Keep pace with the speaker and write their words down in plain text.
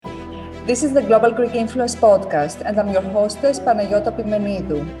This is the Global Greek Influence Podcast, and I'm your hostess, Panayota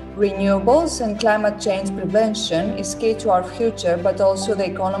Pimenidou. Renewables and climate change prevention is key to our future, but also the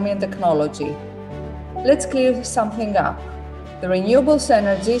economy and technology. Let's clear something up. The renewables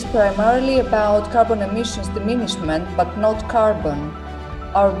energy is primarily about carbon emissions diminishment, but not carbon.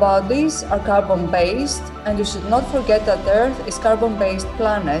 Our bodies are carbon-based, and you should not forget that Earth is a carbon-based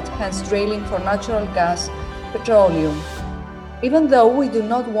planet, hence drilling for natural gas, petroleum. Even though we do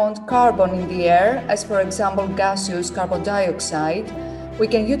not want carbon in the air, as for example gaseous carbon dioxide, we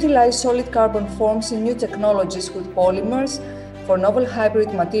can utilize solid carbon forms in new technologies with polymers for novel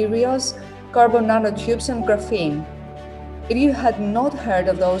hybrid materials, carbon nanotubes and graphene. If you had not heard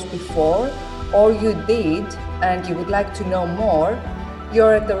of those before, or you did and you would like to know more,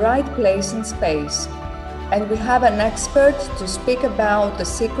 you're at the right place in space. And we have an expert to speak about the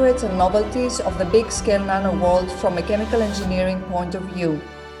secrets and novelties of the big-scale nano world from a chemical engineering point of view.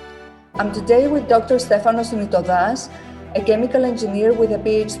 I'm today with Dr. Stefanos Nitodas, a chemical engineer with a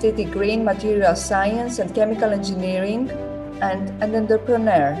PhD degree in material science and chemical engineering and an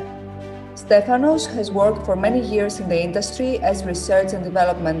entrepreneur. Stefanos has worked for many years in the industry as research and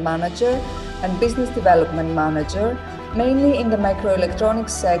development manager and business development manager, mainly in the microelectronics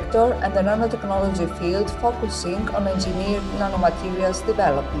sector and the nanotechnology field, focusing on engineered nanomaterials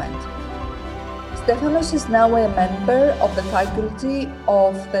development. Stefanos is now a member of the faculty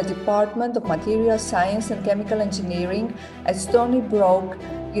of the Department of Material Science and Chemical Engineering at Stony Brook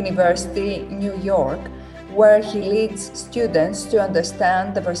University, New York, where he leads students to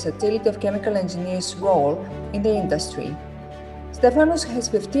understand the versatility of chemical engineers' role in the industry. Stefanos has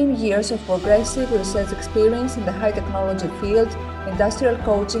 15 years of progressive research experience in the high technology field, industrial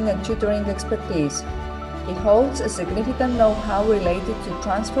coaching and tutoring expertise. He holds a significant know-how related to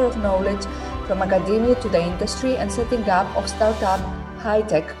transfer of knowledge from academia to the industry and setting up of startup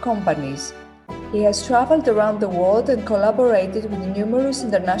high-tech companies. He has traveled around the world and collaborated with numerous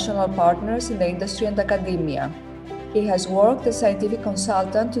international partners in the industry and academia. He has worked as scientific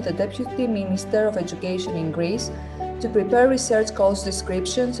consultant to the Deputy Minister of Education in Greece to prepare research course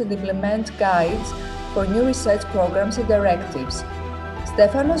descriptions and implement guides for new research programs and directives.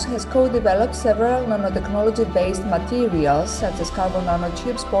 Stefanos has co-developed several nanotechnology-based materials such as carbon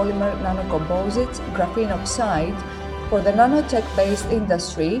nanotubes, polymer nanocomposites, graphene oxide for the nanotech-based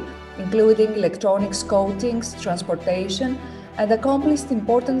industry, including electronics coatings, transportation, and accomplished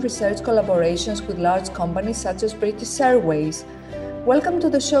important research collaborations with large companies such as British Airways. Welcome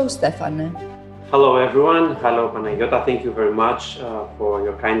to the show, Stefane. Hello everyone, hello Panayota, thank you very much for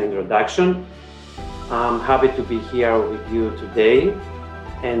your kind introduction. I'm happy to be here with you today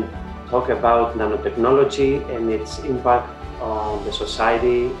and talk about nanotechnology and its impact on the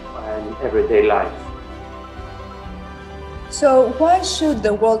society and everyday life. So why should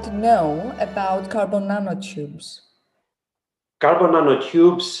the world know about carbon nanotubes? Carbon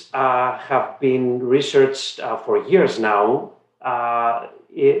nanotubes have been researched for years now.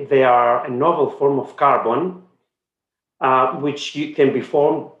 They are a novel form of carbon, which can be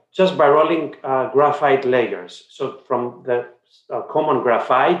formed just by rolling graphite layers. So from the common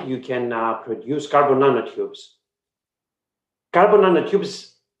graphite, you can produce carbon nanotubes. Carbon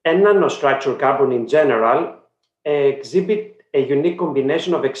nanotubes and nanostructured carbon in general exhibit a unique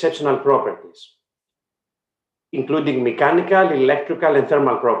combination of exceptional properties, including mechanical, electrical, and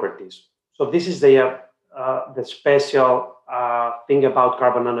thermal properties. So this is the special thing about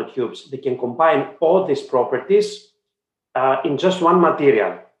carbon nanotubes. They can combine all these properties in just one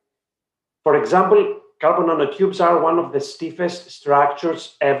material. For example, carbon nanotubes are one of the stiffest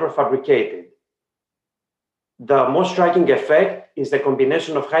structures ever fabricated. The most striking effect is the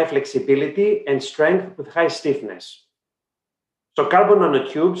combination of high flexibility and strength with high stiffness. So carbon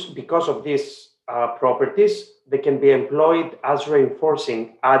nanotubes, because of these properties, they can be employed as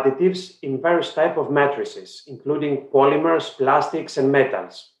reinforcing additives in various types of matrices, including polymers, plastics, and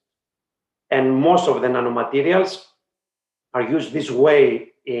metals. And most of the nanomaterials are used this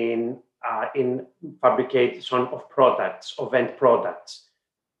way in fabrication of products, of end products.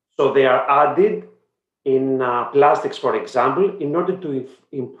 So they are added in plastics, for example, in order to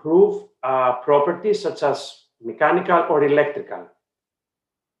improve properties such as mechanical or electrical.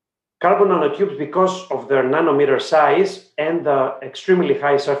 Carbon nanotubes, because of their nanometer size and the extremely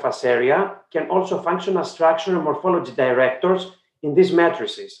high surface area, can also function as structure and morphology directors in these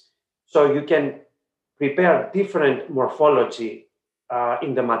matrices. So you can prepare different morphology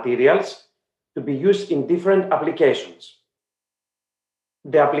in the materials to be used in different applications.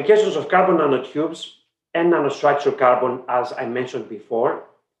 The applications of carbon nanotubes and nanostructured carbon, as I mentioned before,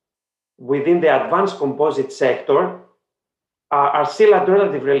 within the advanced composite sector are still at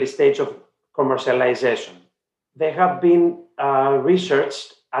relatively early stage of commercialization. They have been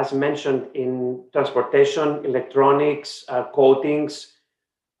researched, as mentioned, in transportation, electronics, coatings,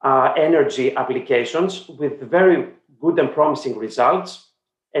 energy applications with very good and promising results.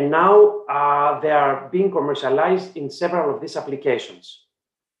 And now they are being commercialized in several of these applications.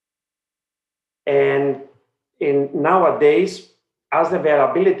 And nowadays, as the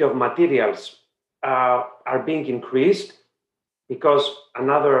availability of materials are being increased, because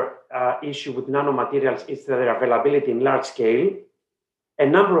another issue with nanomaterials is their availability in large scale, a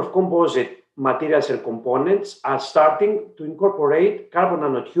number of composite materials and components are starting to incorporate carbon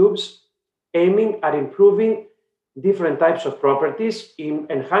nanotubes, aiming at improving different types of properties, in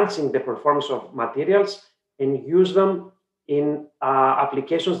enhancing the performance of materials, and use them in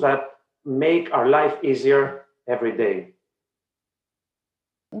applications that make our life easier every day.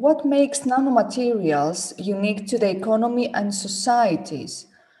 What makes nanomaterials unique to the economy and societies?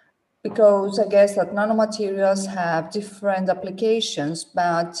 Because I guess that nanomaterials have different applications,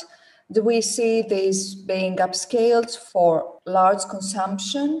 but do we see this being upscaled for large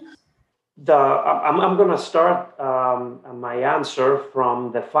consumption? I'm going to start my answer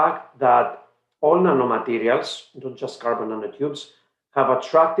from the fact that all nanomaterials, not just carbon nanotubes, have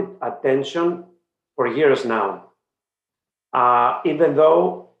attracted attention for years now. Even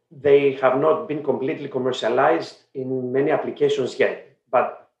though they have not been completely commercialized in many applications yet,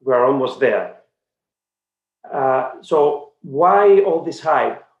 but we're almost there. So why all this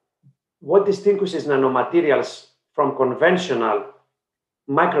hype? What distinguishes nanomaterials from conventional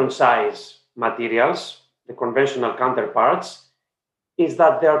micron size materials, the conventional counterparts, is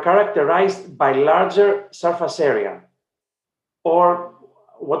that they are characterized by larger surface area, or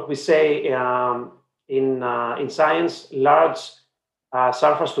what we say in science, large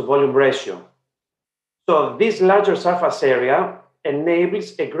surface to volume ratio. So this larger surface area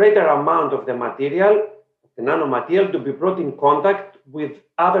enables a greater amount of the material, the nanomaterial, to be brought in contact with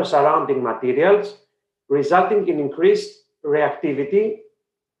other surrounding materials, resulting in increased reactivity.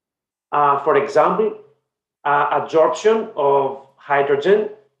 For example, absorption of hydrogen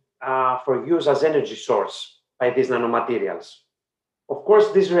for use as energy source by these nanomaterials. Of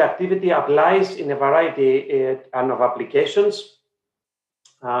course, this reactivity applies in a variety of applications,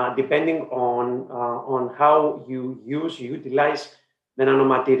 depending on how you utilize the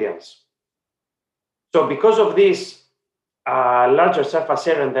nanomaterials. So because of this larger surface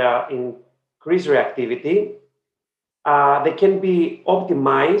area and their increased reactivity, they can be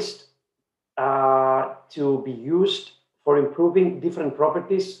optimized to be used for improving different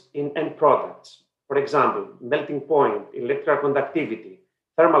properties in end products. For example, melting point, electrical conductivity,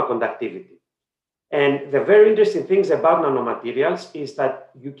 thermal conductivity. And the very interesting things about nanomaterials is that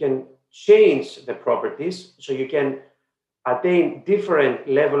you can change the properties, so you can attain different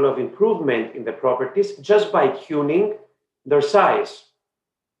level of improvement in the properties just by tuning their size.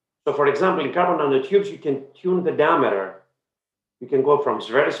 So for example, in carbon nanotubes, you can tune the diameter. You can go from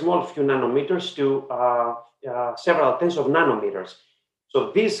very small, few nanometers, to several tens of nanometers.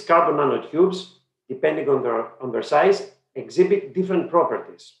 So these carbon nanotubes, depending on their size, exhibit different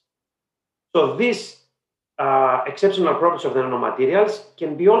properties. So these exceptional properties of the nanomaterials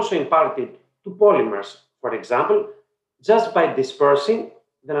can be also imparted to polymers, for example, just by dispersing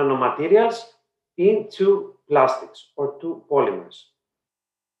the nanomaterials into plastics or to polymers.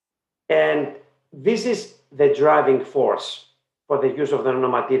 And this is the driving force for the use of the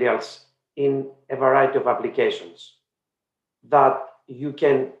nanomaterials in a variety of applications, that you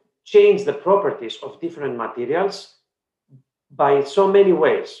can change the properties of different materials by so many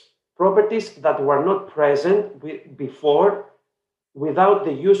ways, properties that were not present before without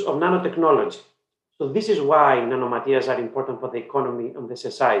the use of nanotechnology. So this is why nanomaterials are important for the economy and the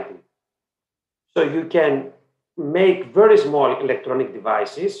society. So you can make very small electronic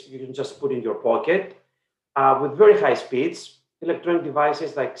devices, you can just put in your pocket with very high speeds, electronic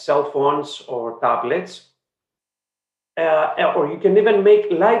devices like cell phones or tablets, or you can even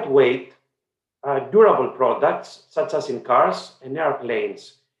make lightweight, durable products, such as in cars and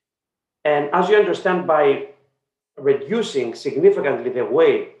airplanes. And as you understand, by reducing significantly the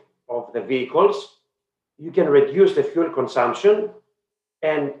weight of the vehicles, you can reduce the fuel consumption,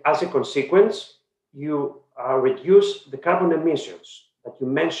 and as a consequence, you reduce the carbon emissions that you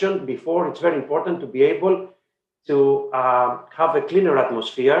mentioned before. It's very important to be able to have a cleaner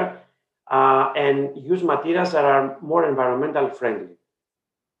atmosphere and use materials that are more environmentally friendly.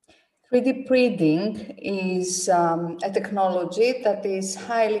 3D printing is a technology that is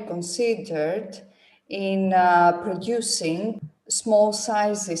highly considered in producing small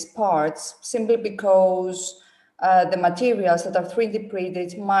sizes parts, simply because the materials that are 3D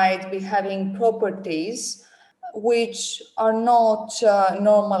printed might be having properties which are not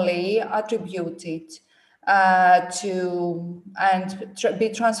normally attributed to and be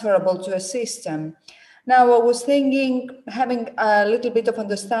transferable to a system. Now, I was thinking, having a little bit of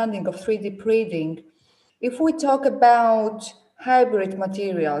understanding of 3D printing, if we talk about hybrid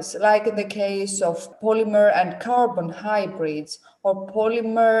materials, like in the case of polymer and carbon hybrids or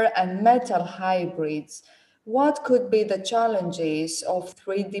polymer and metal hybrids, what could be the challenges of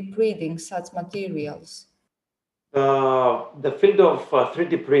 3D printing such materials? The field of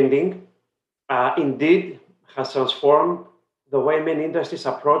 3D printing indeed has transformed the way many industries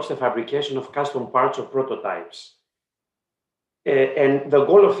approach the fabrication of custom parts or prototypes. And the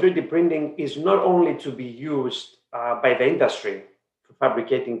goal of 3D printing is not only to be used by the industry for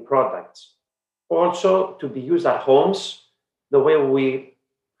fabricating products, also to be used at homes the way we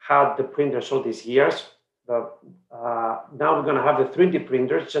had the printers all these years. Now we're going to have the 3D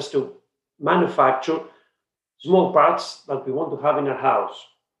printers just to manufacture small parts that we want to have in our house.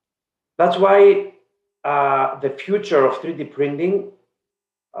 That's why the future of 3D printing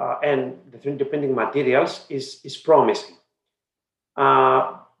and the 3D printing materials is promising.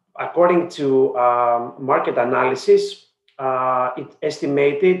 According to market analysis, it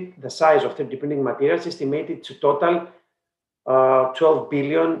estimated the size of 3D printing materials estimated to total 12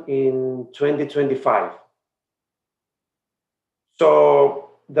 billion in 2025. So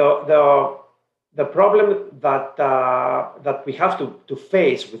the problem that we have to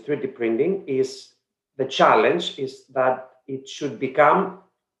face with 3D printing is the challenge is that it should become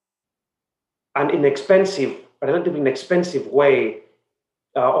an relatively inexpensive way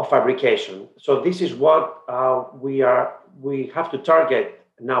of fabrication. So this is what we have to target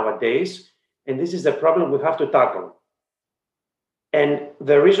nowadays, and this is the problem we have to tackle. And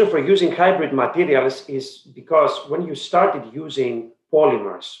the reason for using hybrid materials is because when you started using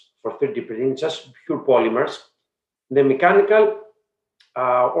polymers for 3D printing, just pure polymers, the mechanical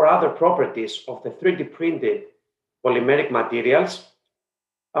or other properties of the 3D printed polymeric materials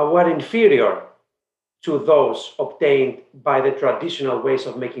were inferior to those obtained by the traditional ways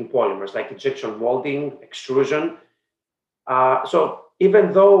of making polymers, like injection molding, extrusion. So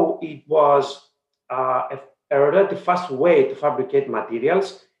even though it was a relatively fast way to fabricate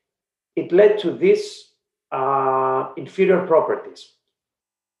materials, it led to these inferior properties.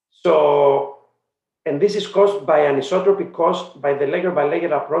 So, and this is caused by anisotropy caused by the layer by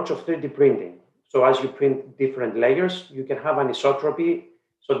layer approach of 3D printing. So as you print different layers, you can have anisotropy,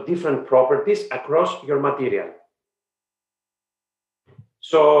 so different properties across your material.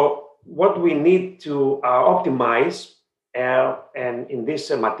 So what we need to optimize and in these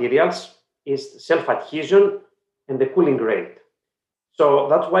materials is self-adhesion and the cooling rate. So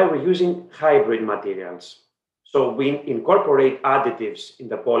that's why we're using hybrid materials. So we incorporate additives in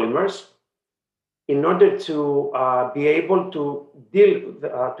the polymers in order to be able to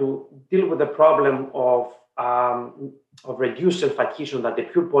deal with the problem of reduced self-adhesion that the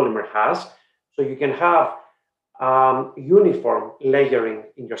pure polymer has. So you can have uniform layering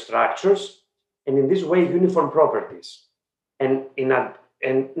in your structures, and in this way, uniform properties. And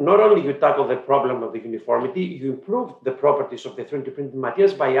not only you tackle the problem of the uniformity, you improve the properties of the 3D printed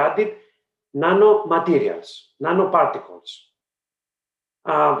materials by adding nanomaterials, nanoparticles,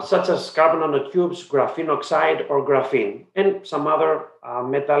 such as carbon nanotubes, graphene oxide, or graphene, and some other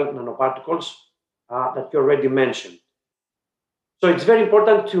metal nanoparticles that you already mentioned. So it's very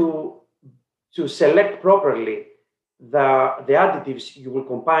important to select properly the additives you will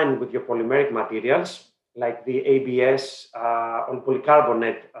combine with your polymeric materials, like the ABS or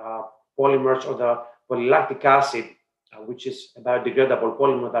polycarbonate polymers or the polylactic acid, which is a biodegradable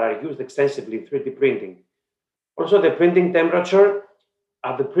polymer that are used extensively in 3D printing. Also, the printing temperature,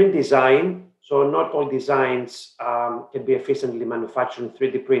 the print design, so not all designs can be efficiently manufactured in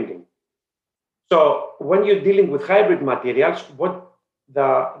 3D printing. So when you're dealing with hybrid materials, what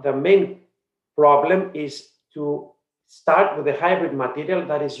the main problem is to start with a hybrid material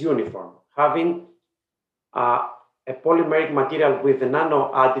that is uniform, having a polymeric material with a nano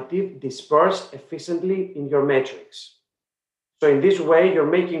additive dispersed efficiently in your matrix. So in this way, you're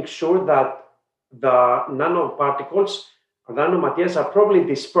making sure that the nanoparticles or nanomaterials are properly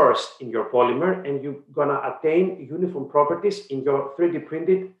dispersed in your polymer, and you're gonna attain uniform properties in your 3D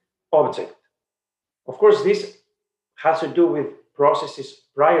printed object. Of course, this has to do with processes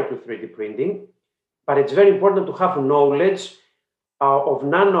prior to 3D printing, but it's very important to have knowledge of the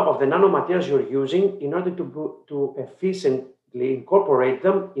nanomaterials you're using in order to efficiently incorporate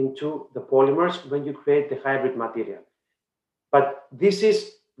them into the polymers when you create the hybrid material. But this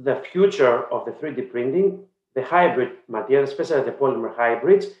is the future of the 3D printing, the hybrid materials, especially the polymer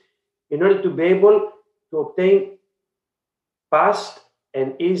hybrids, in order to be able to obtain fast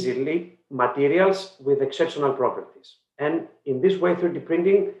and easily materials with exceptional properties. And in this way, 3D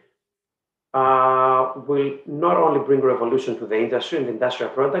printing will not only bring revolution to the industry and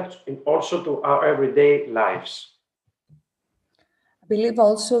industrial products, and also to our everyday lives. I believe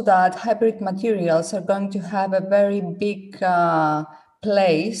also that hybrid materials are going to have a very big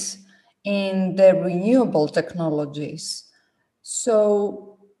place in the renewable technologies.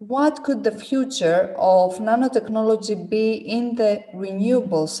 So what could the future of nanotechnology be in the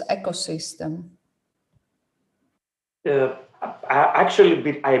renewables ecosystem?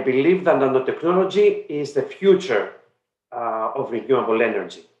 I believe that nanotechnology is the future of renewable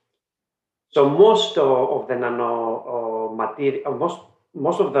energy. So most of the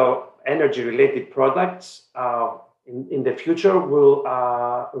most of the energy-related products in the future will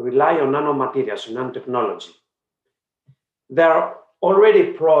rely on nanomaterials, on nanotechnology. There are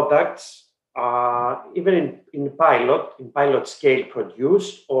already products, even in pilot scale,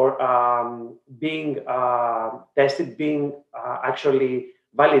 produced or being tested, being actually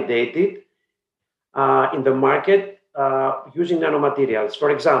validated in the market using nanomaterials.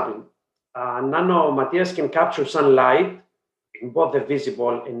 For example, nanomaterials can capture sunlight in both the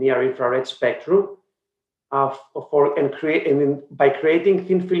visible and near infrared spectrum by creating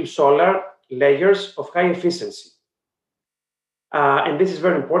thin film solar layers of high efficiency. And this is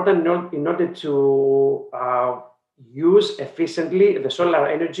very important in order to use efficiently the solar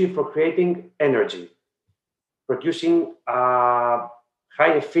energy for creating energy. Producing high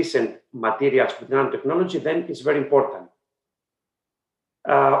efficient materials with nanotechnology then is very important.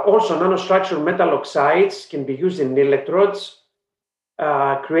 Also, nanostructured metal oxides can be used in electrodes,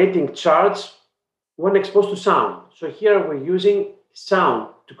 creating charge when exposed to sound. So here we're using sound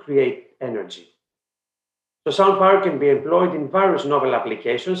to create energy. So sound power can be employed in various novel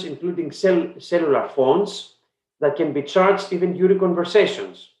applications, including cellular phones that can be charged even during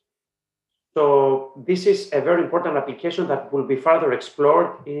conversations. So this is a very important application that will be further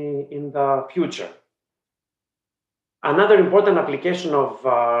explored in the future. Another important application of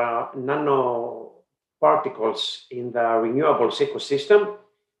nanoparticles in the renewables ecosystem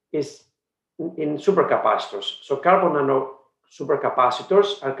is in supercapacitors. So carbon nano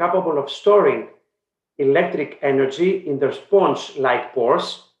supercapacitors are capable of storing electric energy in their sponge-like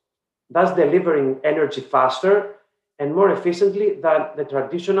pores, thus delivering energy faster and more efficiently than the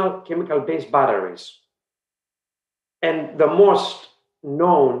traditional chemical-based batteries. And the most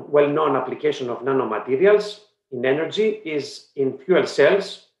well-known application of nanomaterials in energy is in fuel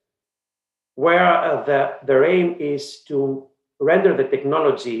cells, where their aim is to render the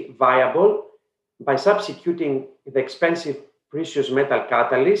technology viable by substituting the expensive precious metal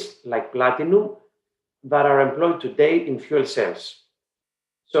catalysts like platinum that are employed today in fuel cells.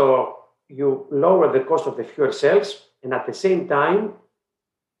 So you lower the cost of the fuel cells, and at the same time,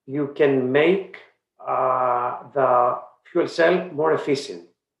 you can make the fuel cell more efficient.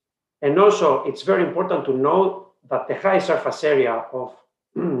 And also, it's very important to know that the high surface area of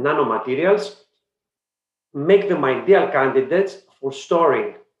nanomaterials make them ideal candidates for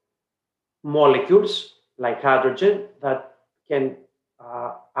storing molecules like hydrogen that can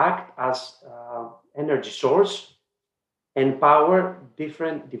act as energy source and power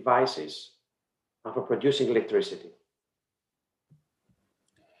different devices for producing electricity.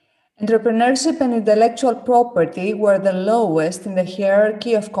 Entrepreneurship and intellectual property were the lowest in the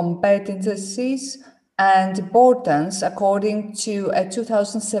hierarchy of competencies and importance, according to a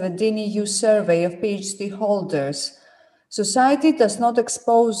 2017 EU survey of PhD holders. Society does not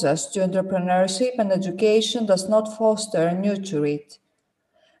expose us to entrepreneurship, and education does not foster and nurture it.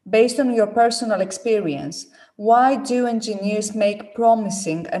 Based on your personal experience, why do engineers make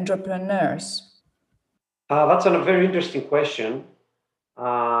promising entrepreneurs? That's a very interesting question.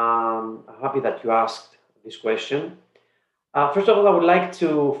 I'm happy that you asked this question. First of all, I would like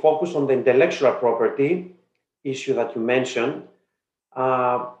to focus on the intellectual property issue that you mentioned,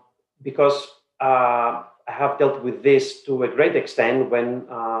 because I have dealt with this to a great extent when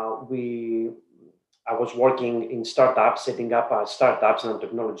I was working in startups, setting up startups and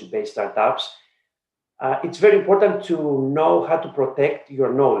technology-based startups. It's very important to know how to protect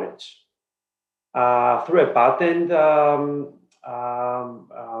your knowledge through a patent,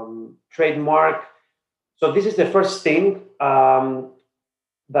 trademark. So this is the first thing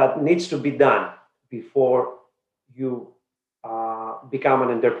that needs to be done before you become an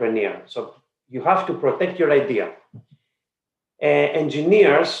entrepreneur. So you have to protect your idea.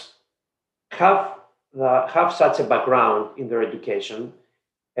 Engineers have such a background in their education,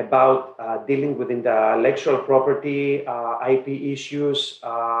 about dealing with intellectual property, IP issues,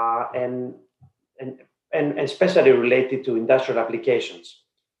 and, and especially related to industrial applications.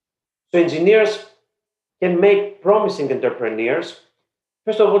 So engineers can make promising entrepreneurs,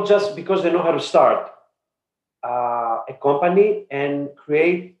 first of all, just because they know how to start a company and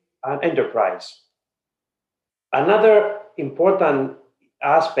create an enterprise. Another important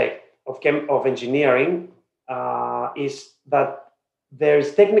aspect of engineering is that there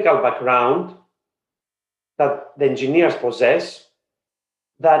is technical background that the engineers possess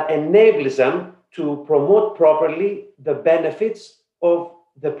that enables them to promote properly the benefits of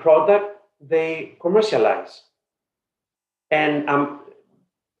the product they commercialize. And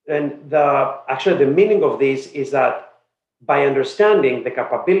actually the meaning of this is that by understanding the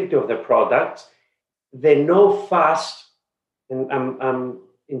capability of the products, they know fast, and I'm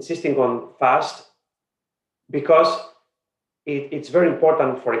insisting on fast because it's very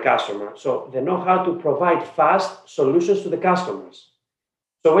important for a customer. So they know how to provide fast solutions to the customers.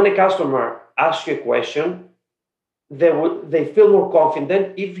 So when a customer asks you a question, they feel more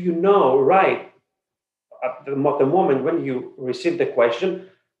confident if you know right at the moment when you receive the question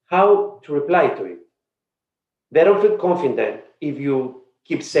how to reply to it. They don't feel confident if you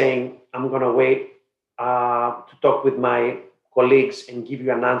keep saying, I'm going to wait to talk with my colleagues and give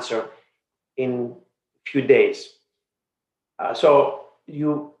you an answer in a few days. So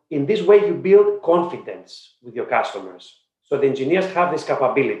in this way, you build confidence with your customers. So the engineers have this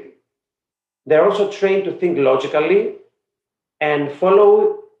capability. They're also trained to think logically and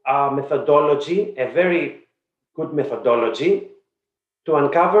follow a methodology, a very good methodology, to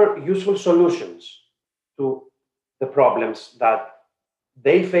uncover useful solutions to the problems that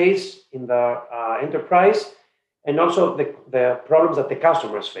they face in the enterprise and also the problems that the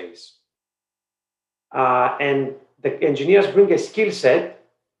customers face. And the engineers bring a skill set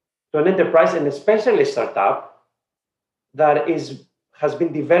to an enterprise and especially a startup that has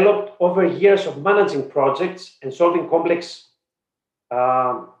been developed over years of managing projects and solving complex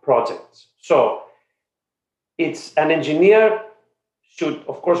projects. So it's an engineer should,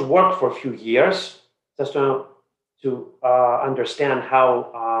 of course, work for a few years just to understand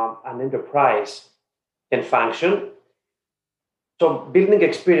how an enterprise can function. So building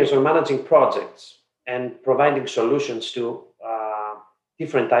experience on managing projects and providing solutions to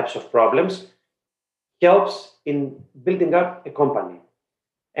different types of problems helps in building up a company.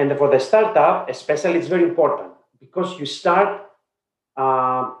 And for the startup, especially, it's very important because you start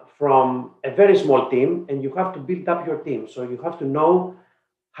from a very small team and you have to build up your team. So you have to know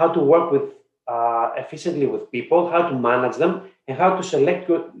how to work with efficiently with people, how to manage them, and how to select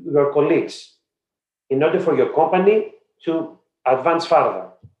your colleagues in order for your company to advance further.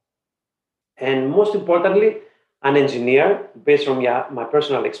 And most importantly, an engineer, based on my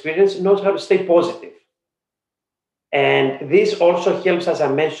personal experience, knows how to stay positive. And this also helps, as I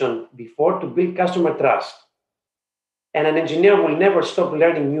mentioned before, to build customer trust. And an engineer will never stop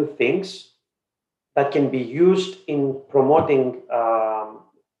learning new things that can be used in promoting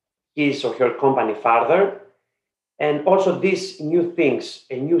his or her company further. And also these new things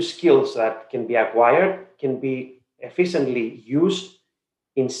and new skills that can be acquired can be efficiently used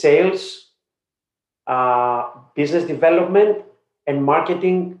in sales, business development, and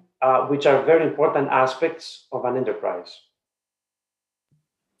marketing, which are very important aspects of an enterprise.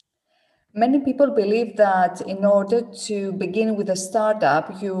 Many people believe that in order to begin with a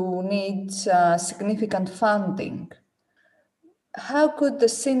startup, you need significant funding. How could the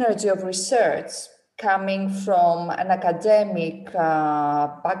synergy of research coming from an academic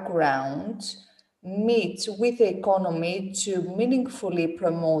background meet with the economy to meaningfully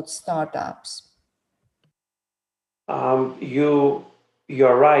promote startups? You're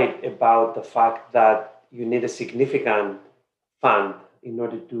right about the fact that you need a significant fund in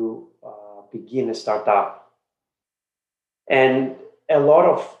order to begin a startup. And a lot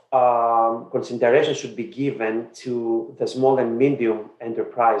of consideration should be given to the small and medium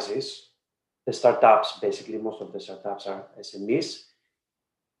enterprises, the startups. Basically, most of the startups are SMEs,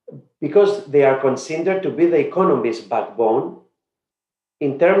 because they are considered to be the economy's backbone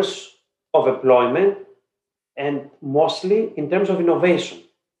in terms of employment and mostly in terms of innovation.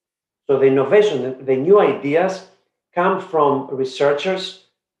 So the innovation, the new ideas come from researchers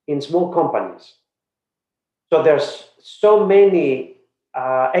in small companies. So there's so many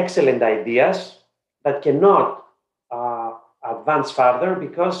excellent ideas that cannot advance further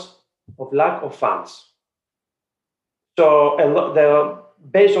because of lack of funds. So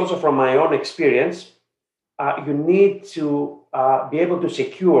based also from my own experience, you need to be able to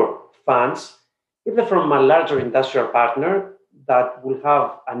secure funds either from a larger industrial partner that will have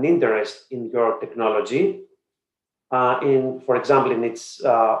an interest in your technology, for example, in its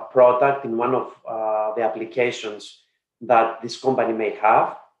product, in one of the applications that this company may have,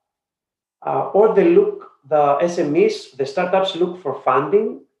 or the SMEs, the startups look for funding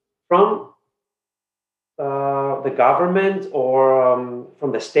from the government or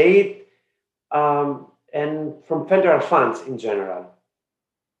from the state and from federal funds in general.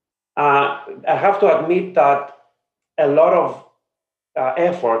 I have to admit that a lot of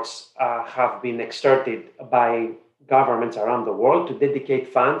efforts have been exerted by governments around the world to dedicate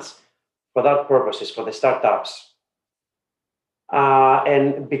funds for that purposes, for the startups.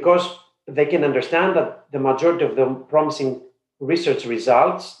 And because they can understand that the majority of the promising research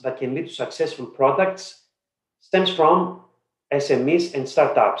results that can lead to successful products stems from SMEs and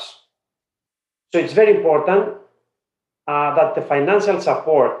startups. So it's very important that the financial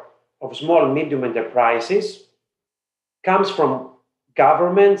support of small and medium enterprises comes from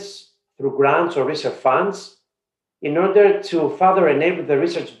governments through grants or research funds in order to further enable the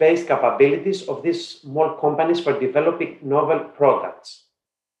research-based capabilities of these small companies for developing novel products.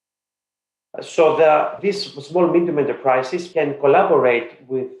 So these small and medium enterprises can collaborate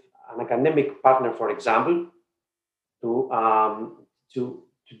with an academic partner, for example, to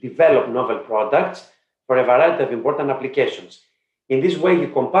develop novel products for a variety of important applications. In this way, you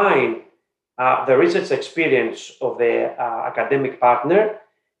combine the research experience of the academic partner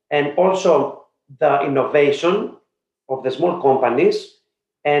and also the innovation of the small companies,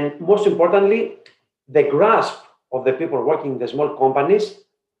 and most importantly, the grasp of the people working in the small companies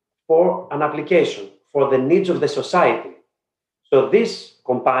for an application, for the needs of the society. So this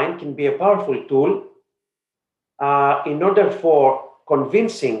combined can be a powerful tool in order for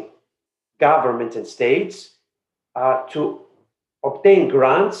convincing governments and states to obtain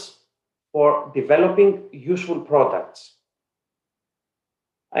grants for developing useful products.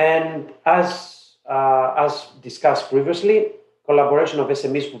 And as discussed previously, collaboration of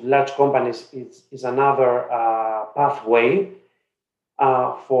SMEs with large companies is another pathway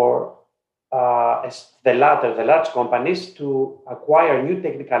for the large companies to acquire new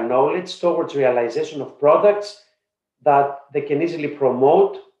technical knowledge towards realization of products that they can easily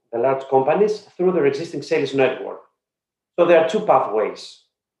promote, the large companies, through their existing sales network. So there are two pathways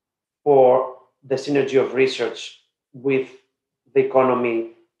for the synergy of research with the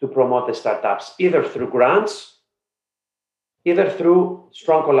economy to promote the startups, either through grants, either through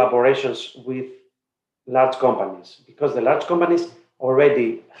strong collaborations with large companies, because the large companies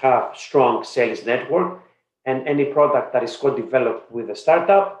already have strong sales network, and any product that is co-developed with a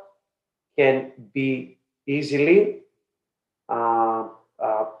startup can be easily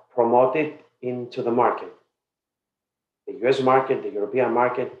promoted into the market, the US market, the European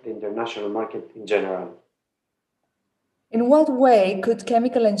market, the international market in general. In what way could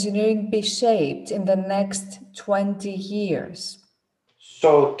chemical engineering be shaped in the next 20 years?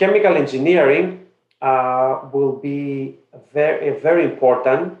 So chemical engineering will be very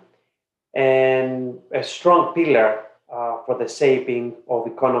important and a strong pillar for the shaping of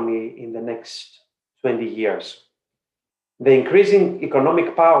economy in the next 20 years. The increasing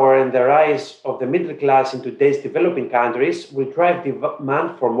economic power and the rise of the middle class in today's developing countries will drive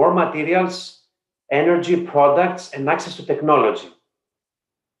demand for more materials, energy, products, and access to technology.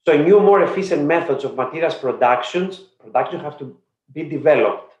 So new, more efficient methods of materials production have to be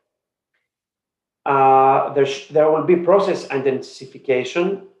developed. There will be process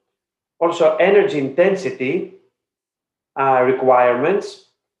intensification, also energy intensity requirements,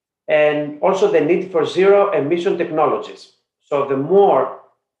 and also the need for zero emission technologies. So the more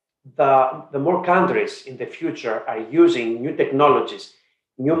countries in the future are using new technologies,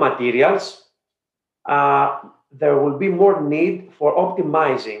 new materials, there will be more need for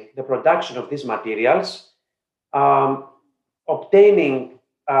optimizing the production of these materials, acquiring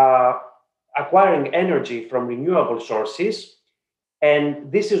energy from renewable sources.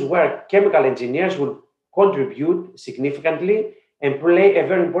 And this is where chemical engineers will contribute significantly and play a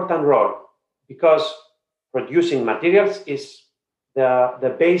very important role, because producing materials is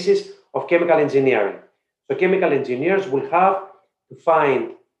the basis of chemical engineering. So chemical engineers will have to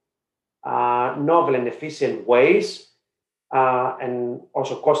find novel and efficient ways and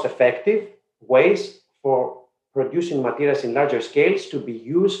also cost-effective ways for producing materials in larger scales to be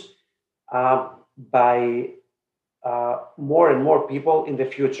used by more and more people in the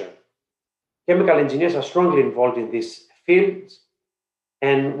future. Chemical engineers are strongly involved in these fields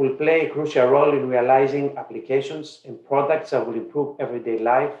and will play a crucial role in realizing applications and products that will improve everyday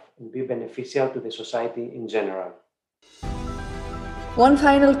life and be beneficial to the society in general. One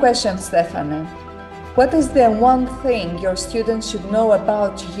final question, Stefane. What is the one thing your students should know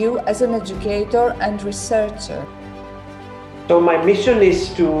about you as an educator and researcher? So my mission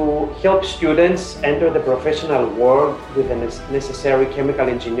is to help students enter the professional world with the necessary chemical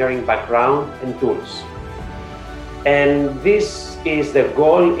engineering background and tools. And this is the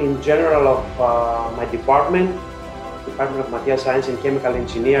goal in general of my Department of Material Science and Chemical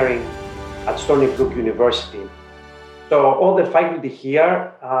Engineering at Stony Brook University. So all the faculty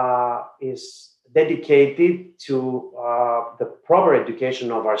here is dedicated to the proper education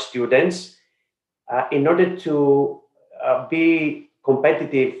of our students in order to be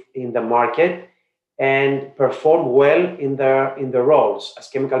competitive in the market and perform well in their roles as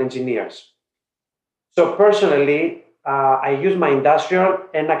chemical engineers. So personally, I use my industrial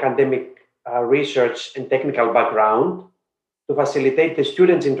and academic research and technical background to facilitate the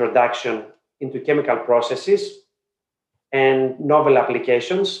students' introduction into chemical processes and novel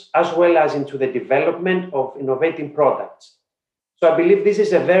applications, as well as into the development of innovative products. So I believe this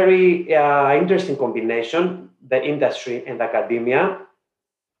is a very interesting combination, the industry and academia,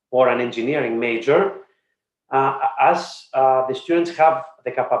 or an engineering major, as the students have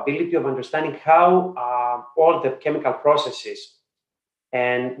the capability of understanding how all the chemical processes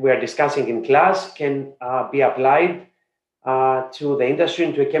and we are discussing in class can be applied to the industry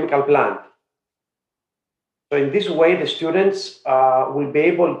into a chemical plant. So in this way, the students will be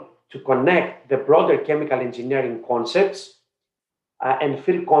able to connect the broader chemical engineering concepts and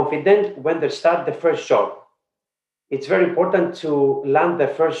feel confident when they start the first job. It's very important to land the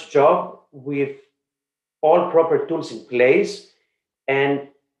first job with all proper tools in place, and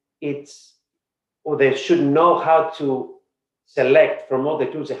they should know how to select from all the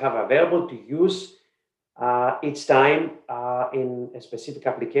tools they have available to use each time in a specific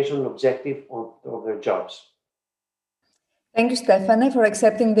application objective of their jobs. Thank you, Stephane, for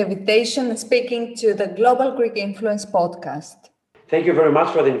accepting the invitation and speaking to the Global Greek Influence podcast. Thank you very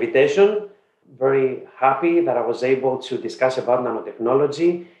much for the invitation. Very happy that I was able to discuss about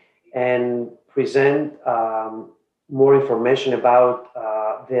nanotechnology and present more information about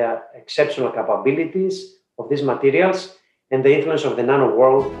the exceptional capabilities of these materials and the influence of the nano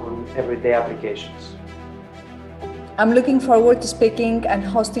world on everyday applications. I'm looking forward to speaking and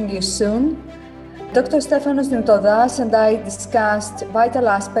hosting you soon. Dr. Stefanos Nitodas and I discussed vital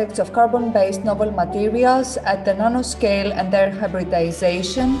aspects of carbon-based novel materials at the nanoscale and their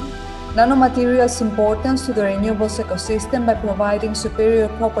hybridization, nanomaterials' importance to the renewables ecosystem by providing superior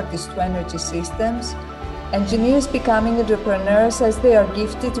properties to energy systems, engineers becoming entrepreneurs as they are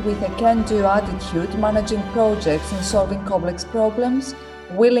gifted with a can-do attitude, managing projects and solving complex problems,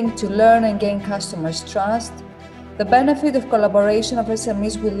 willing to learn and gain customers' trust, the benefit of collaboration of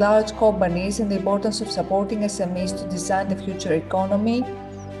SMEs with large companies and the importance of supporting SMEs to design the future economy,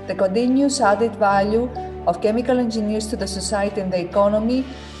 the continuous added value of chemical engineers to the society and the economy,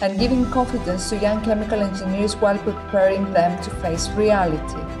 and giving confidence to young chemical engineers while preparing them to face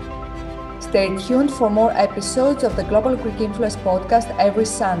reality. Stay tuned for more episodes of the Global Greek Influence podcast every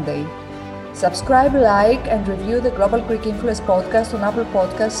Sunday. Subscribe, like, and review the Global Greek Influence podcast on Apple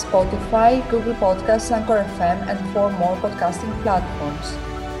Podcasts, Spotify, Google Podcasts, Anchor FM, and 4 more podcasting platforms.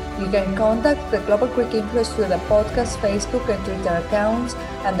 You can contact the Global Greek Influence through the podcast Facebook and Twitter accounts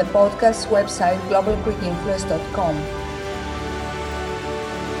and the podcast website globalgreekinfluence.com.